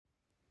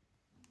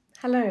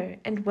Hello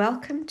and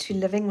welcome to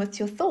Living with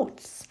Your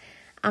Thoughts.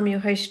 I'm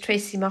your host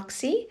Tracy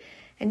Moxie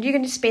and you're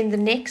going to spend the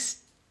next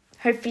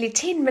hopefully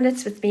 10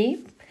 minutes with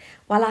me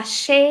while I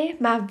share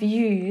my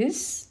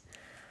views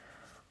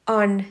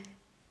on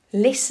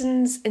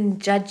lessons in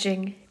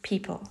judging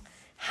people.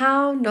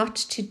 How not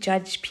to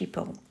judge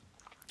people.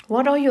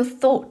 What are your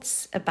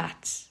thoughts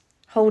about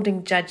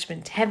holding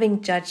judgment,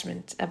 having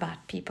judgment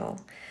about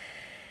people?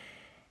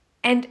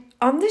 And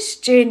on this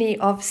journey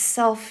of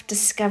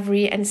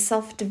self-discovery and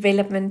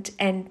self-development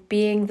and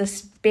being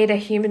this better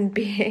human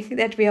being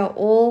that we are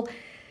all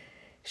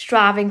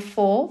striving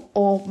for,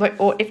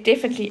 or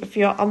if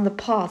you're on the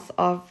path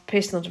of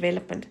personal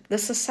development,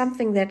 this is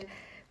something that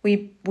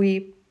we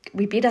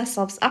beat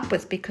ourselves up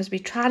with because we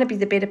try to be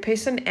the better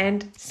person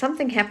and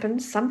something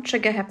happens, some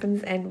trigger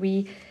happens, and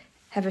we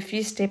have a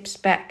few steps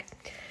back.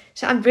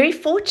 So I'm very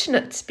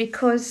fortunate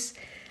because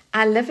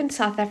I live in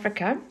South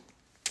Africa.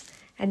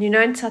 And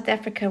in South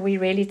Africa, we're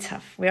really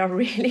tough. We are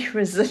really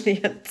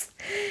resilient.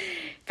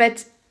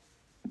 But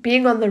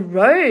being on the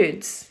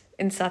roads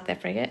in South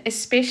Africa,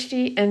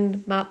 especially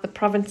in the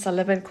province I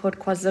live in called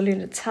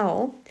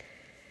KwaZulu-Natal,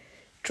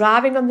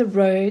 driving on the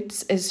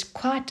roads is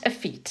quite a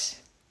feat.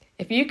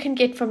 If you can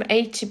get from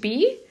A to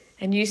B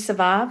and you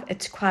survive,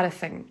 it's quite a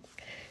thing.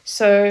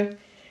 So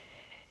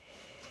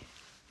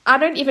I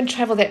don't even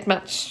travel that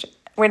much.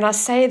 When I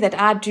say that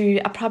I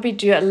probably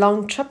do a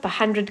long trip,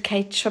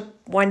 100k trip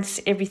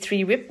once every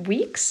 3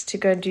 weeks to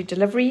go and do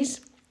deliveries.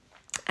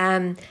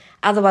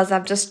 Otherwise,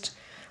 I'm just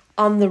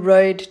on the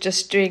road,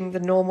 just doing the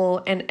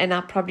normal, and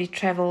I probably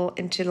travel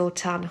into a little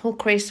town,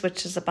 Hillcrest,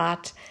 which is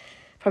about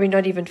probably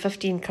not even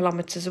 15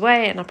 kilometers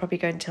away, and I probably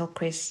go into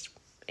Hillcrest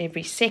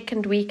every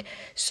second week.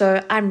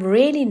 So I'm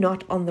really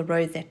not on the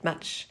road that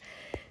much.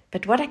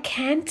 But what I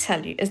can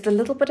tell you is the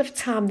little bit of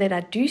time that I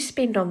do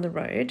spend on the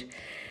road,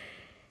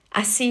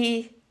 I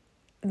see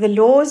the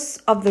laws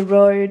of the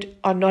road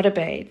are not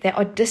obeyed. They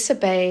are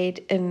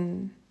disobeyed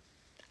in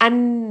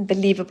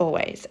unbelievable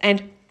ways.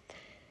 And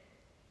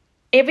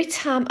every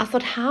time I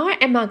thought, how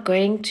am I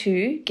going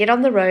to get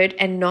on the road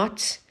and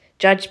not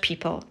judge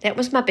people? That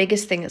was my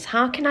biggest thing, is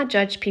how can I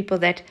judge people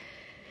that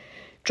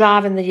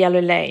drive in the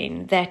yellow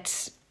lane,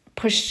 that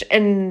push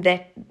in,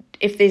 that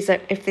if there's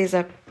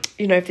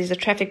a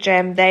traffic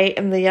jam, they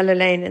in the yellow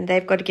lane and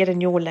they've got to get in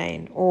your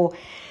lane, or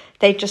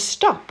they just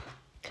stop.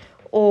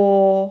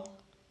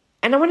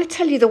 And I want to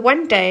tell you, the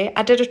one day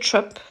I did a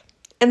trip.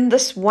 In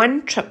this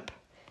one trip,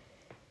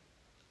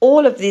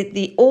 all of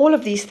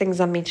these things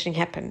I'm mentioning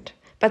happened.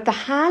 But the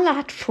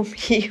highlight for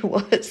me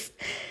was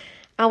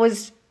I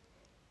was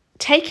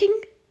taking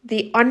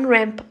the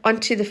on-ramp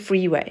onto the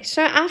freeway.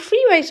 So our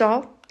freeways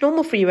are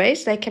normal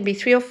freeways. They can be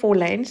 3 or 4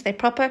 lanes. They're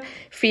proper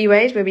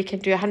freeways where we can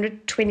do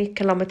 120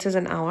 kilometers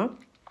an hour.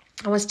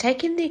 I was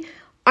taking the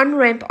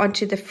on-ramp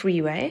onto the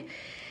freeway,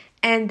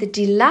 and the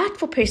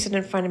delightful person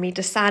in front of me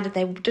decided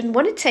they didn't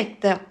want to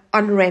take the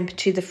on-ramp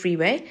to the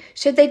freeway,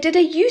 so they did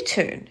a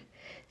U-turn.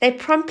 They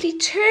promptly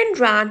turned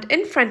round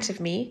in front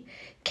of me,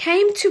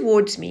 came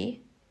towards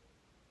me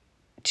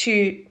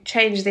to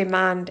change their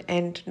mind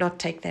and not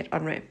take that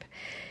on-ramp.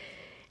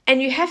 And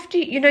you have to,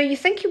 you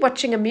think you're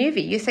watching a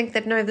movie. You think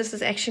that, no, this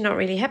is actually not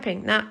really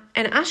happening. Now,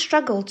 and I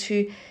struggle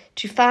to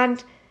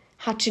find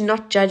how to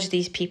not judge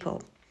these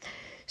people.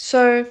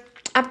 So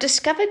I've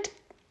discovered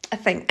a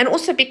thing. And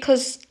also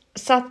because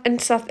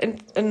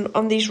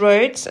on these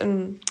roads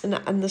in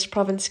this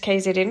province,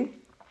 KZN,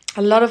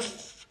 a lot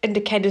of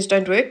indicators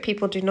don't work.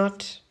 People do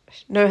not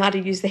know how to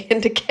use their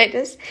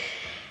indicators,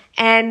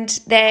 and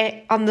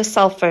they're on the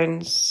cell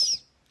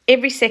phones.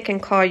 Every second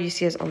car you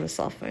see is on the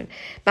cell phone.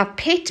 My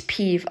pet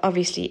peeve,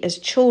 obviously, is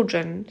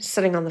children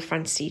sitting on the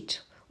front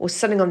seat or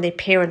sitting on their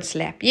parents'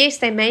 lap. Yes,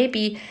 they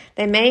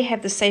may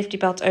have the safety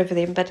belt over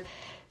them, but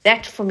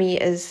that for me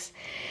is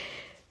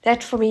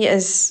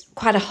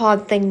quite a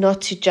hard thing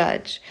not to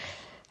judge.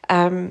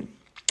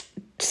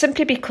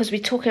 Simply because we're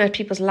talking about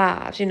people's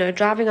lives.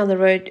 Driving on the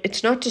road,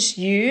 it's not just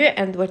you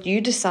and what you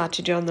decide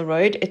to do on the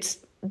road. It's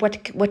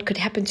what could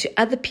happen to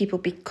other people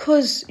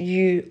because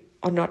you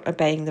are not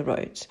obeying the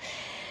roads.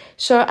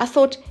 So I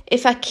thought,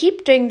 if I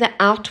keep doing the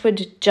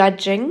outward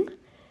judging,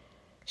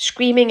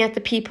 screaming at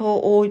the people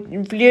or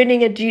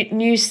learning a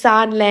new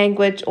sign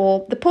language,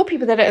 or the poor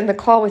people that are in the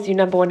car with you,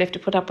 number one, have to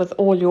put up with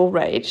all your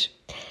rage.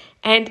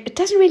 And it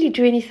doesn't really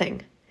do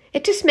anything.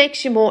 It just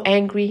makes you more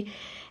angry.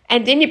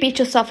 And then you beat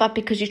yourself up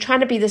because you're trying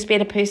to be this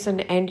better person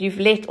and you've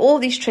let all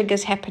these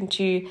triggers happen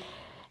to you.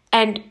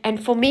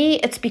 And for me,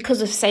 it's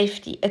because of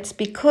safety. It's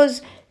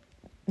because,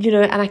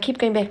 and I keep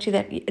going back to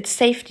that, it's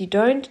safety.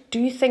 Don't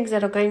do things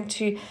that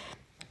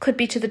could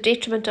be to the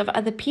detriment of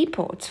other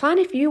people. It's fine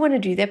if you want to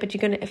do that, but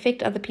you're going to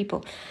affect other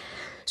people.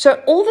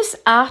 So all this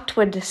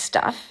outward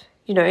stuff,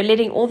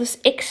 letting all this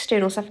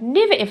external stuff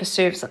never ever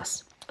serves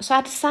us. So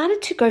I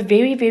decided to go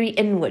very, very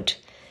inward.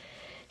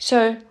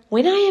 So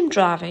when I am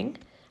driving,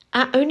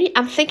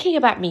 I'm thinking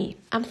about me.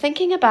 I'm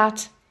thinking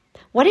about,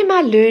 what am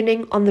I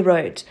learning on the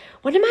road?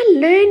 What am I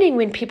learning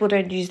when people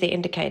don't use their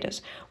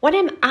indicators? What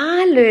am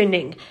I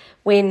learning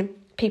when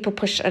people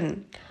push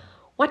in?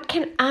 What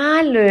can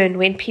I learn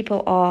when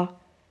people are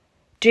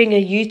doing a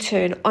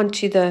U-turn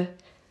onto the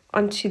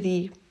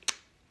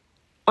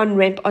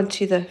on-ramp,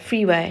 onto the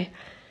freeway?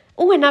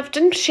 Oh, and I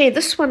didn't share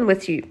this one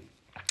with you.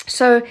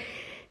 So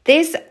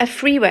there's a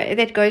freeway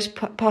that goes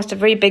past a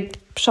very big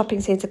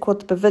shopping centre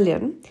called the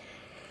Pavilion.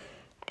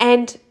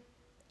 And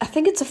I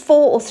think it's a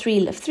 4 or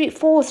 3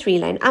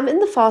 lane. I'm in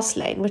the fast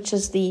lane, which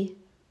is the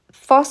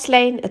fast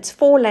lane. It's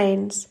 4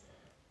 lanes.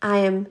 I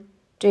am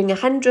doing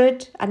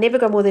 100. I never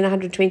go more than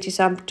 120,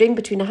 so I'm doing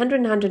between 100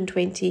 and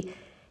 120.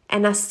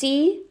 And I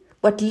see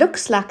what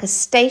looks like a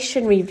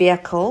stationary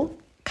vehicle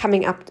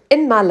coming up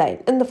in my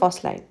lane, in the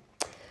fast lane.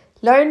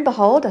 Lo and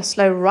behold, I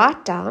slow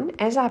right down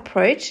as I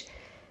approach.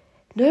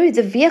 No,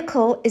 the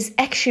vehicle is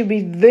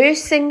actually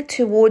reversing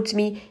towards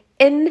me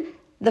in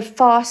the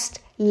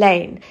fast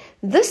lane.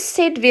 This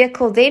said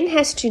vehicle then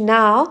has to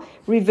now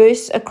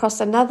reverse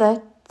across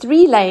another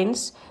 3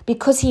 lanes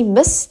because he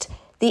missed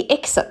the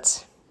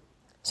exit.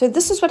 So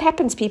this is what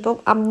happens,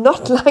 people. I'm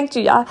not lying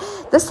to you.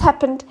 This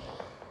happened.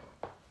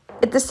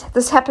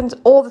 This happens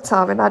all the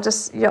time, and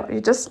you're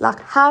just like,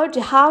 how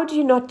do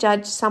you not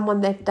judge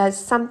someone that does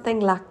something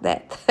like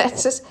that?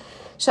 That's just.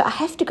 So I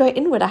have to go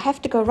inward. I have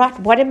to go right.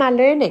 What am I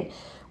learning?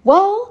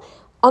 Well,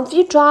 on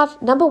you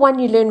drive, number 1,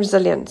 you learn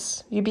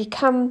resilience. You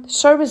become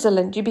so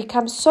resilient. You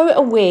become so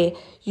aware.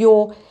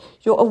 Your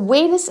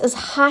awareness is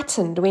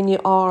heightened when you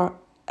are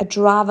a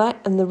driver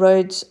in the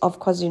roads of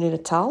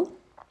KwaZulu-Natal.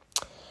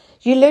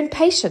 You learn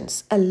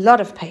patience, a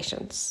lot of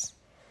patience.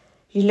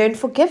 You learn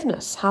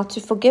forgiveness, how to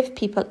forgive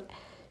people.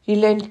 You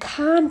learn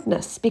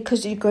kindness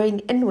because you're going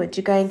inward.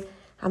 You're going,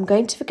 I'm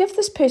going to forgive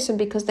this person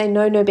because they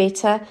know no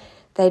better.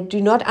 They do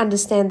not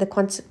understand the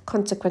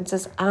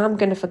consequences. I'm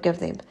going to forgive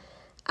them.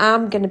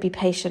 I'm going to be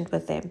patient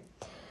with them.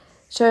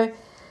 So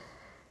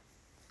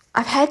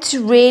I've had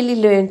to really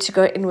learn to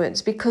go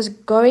inwards because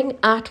going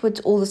outwards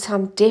all the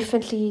time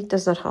definitely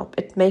does not help.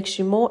 It makes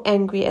you more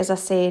angry, as I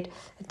said.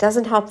 It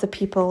doesn't help the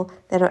people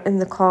that are in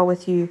the car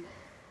with you.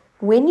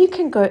 When you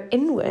can go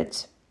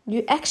inwards,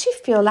 you actually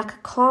feel like a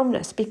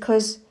calmness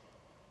because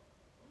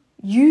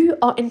you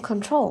are in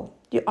control.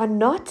 You are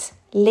not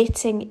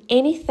letting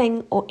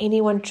anything or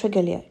anyone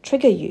trigger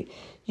you.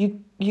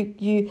 You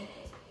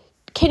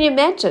can you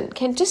imagine?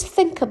 Can just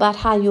think about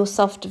how your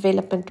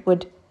self-development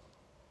would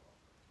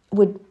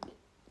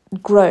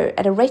grow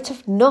at a rate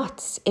of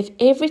knots if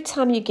every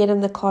time you get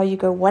in the car you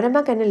go, what am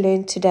I going to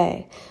learn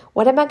today?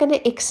 What am I going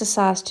to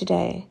exercise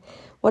today?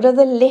 What are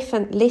the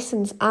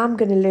lessons I'm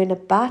going to learn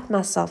about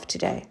myself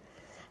today?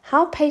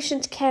 How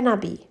patient can I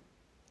be?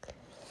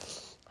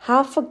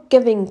 How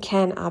forgiving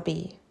can I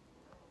be?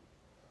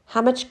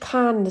 How much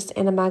kindness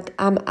am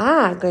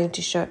I going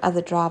to show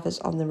other drivers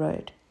on the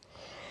road?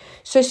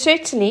 So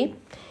certainly,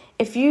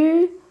 if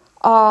you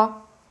are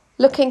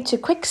looking to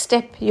quick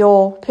step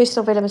your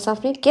personal development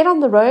self-development, get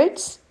on the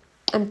roads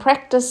and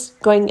practice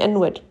going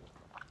inward.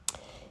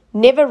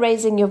 Never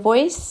raising your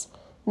voice,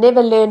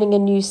 never learning a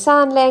new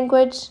sign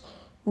language,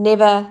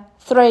 never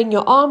throwing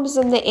your arms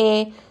in the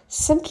air,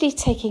 simply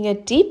taking a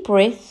deep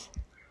breath.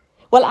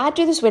 Well, I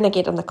do this when I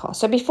get in the car.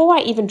 So before I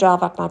even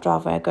drive up my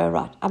driveway, I go,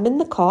 right, I'm in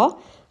the car,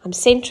 I'm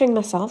centering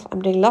myself,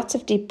 I'm doing lots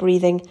of deep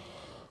breathing,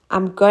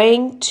 I'm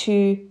going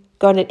to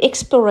go on an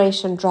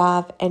exploration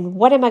drive, and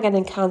what am I going to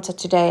encounter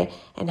today,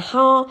 and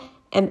how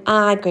am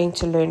I going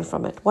to learn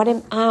from it? What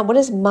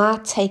is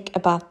my take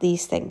about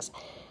these things?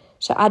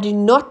 So I do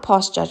not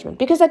pass judgment,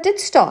 because I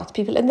did start,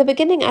 people, in the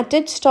beginning, I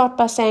did start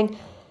by saying,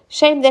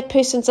 shame that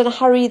person's in a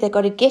hurry, they've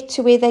got to get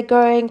to where they're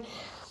going,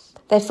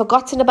 they've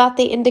forgotten about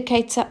their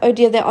indicator, oh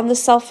dear, they're on the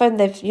cell phone,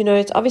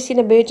 it's obviously an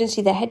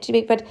emergency, they had to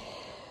be, but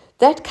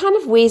that kind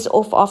of wears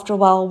off after a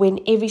while when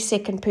every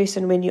second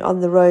person when you're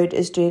on the road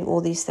is doing all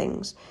these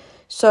things.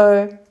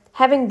 So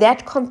having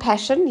that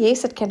compassion,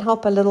 yes, it can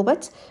help a little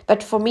bit,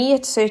 but for me,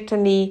 it just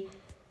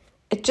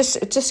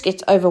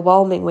gets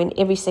overwhelming when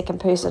every second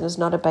person is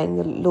not obeying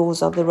the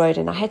laws of the road,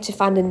 and I had to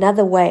find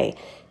another way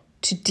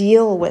to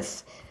deal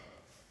with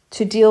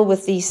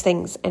these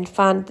things and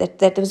find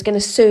that it was going to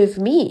serve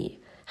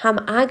me. How am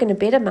I going to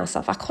better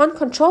myself? I can't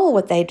control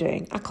what they're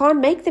doing. I can't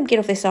make them get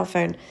off their cell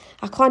phone.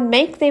 I can't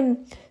make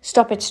them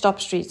stop at stop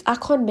streets. I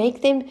can't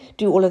make them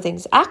do all of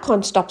things. I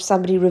can't stop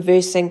somebody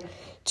reversing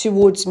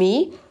towards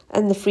me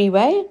in the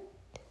freeway,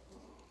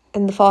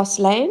 in the fast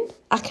lane.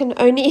 I can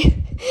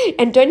only,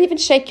 and don't even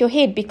shake your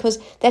head because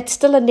that's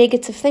still a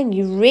negative thing.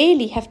 You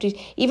really have to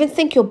even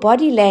think your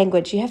body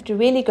language. You have to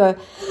really go,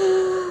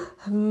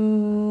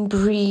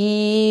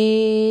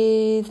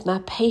 breathe.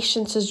 My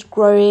patience is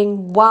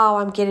growing. Wow,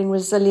 I'm getting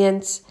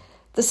resilient.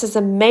 This is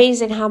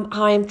amazing how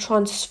I am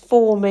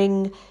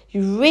transforming.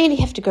 You really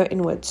have to go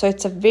inward. So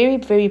it's a very,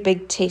 very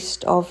big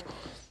test of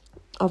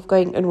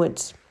going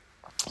inwards.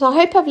 So I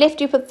hope I've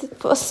left you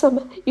with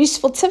some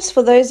useful tips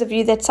for those of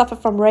you that suffer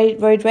from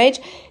road rage.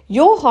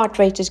 Your heart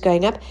rate is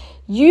going up.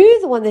 You're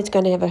the one that's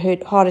going to have a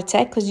heart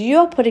attack because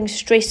you're putting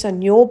stress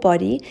on your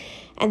body,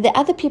 and the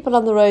other people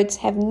on the roads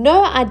have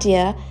no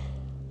idea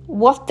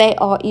what they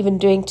are even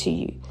doing to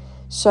you.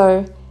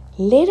 So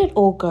let it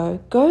all go.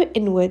 Go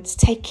inwards.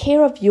 Take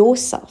care of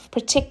yourself.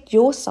 Protect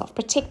yourself.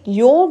 Protect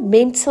your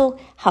mental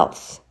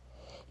health.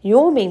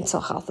 Your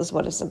mental health is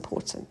what is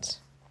important.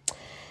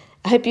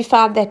 I hope you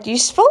found that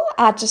useful.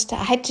 I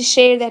had to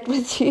share that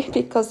with you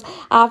because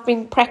I've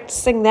been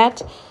practicing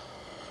that.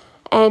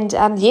 And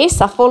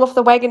yes, I fall off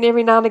the wagon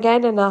every now and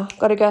again, and I've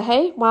got to go,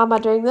 hey, why am I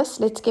doing this?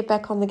 Let's get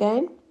back on the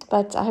game.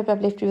 But I hope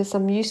I've left you with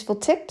some useful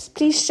tips.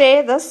 Please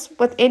share this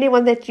with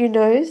anyone that you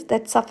know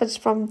that suffers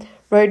from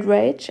road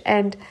rage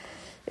and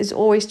is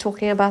always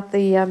talking about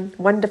the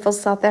wonderful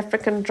South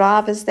African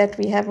drivers that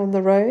we have on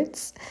the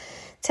roads.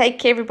 Take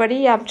care,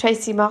 everybody. I'm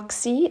Tracy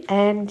Moxie,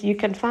 and you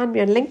can find me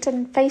on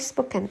LinkedIn,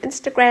 Facebook, and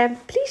Instagram.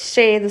 Please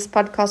share this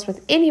podcast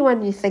with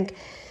anyone you think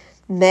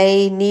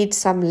may need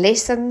some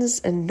lessons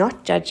in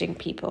not judging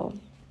people.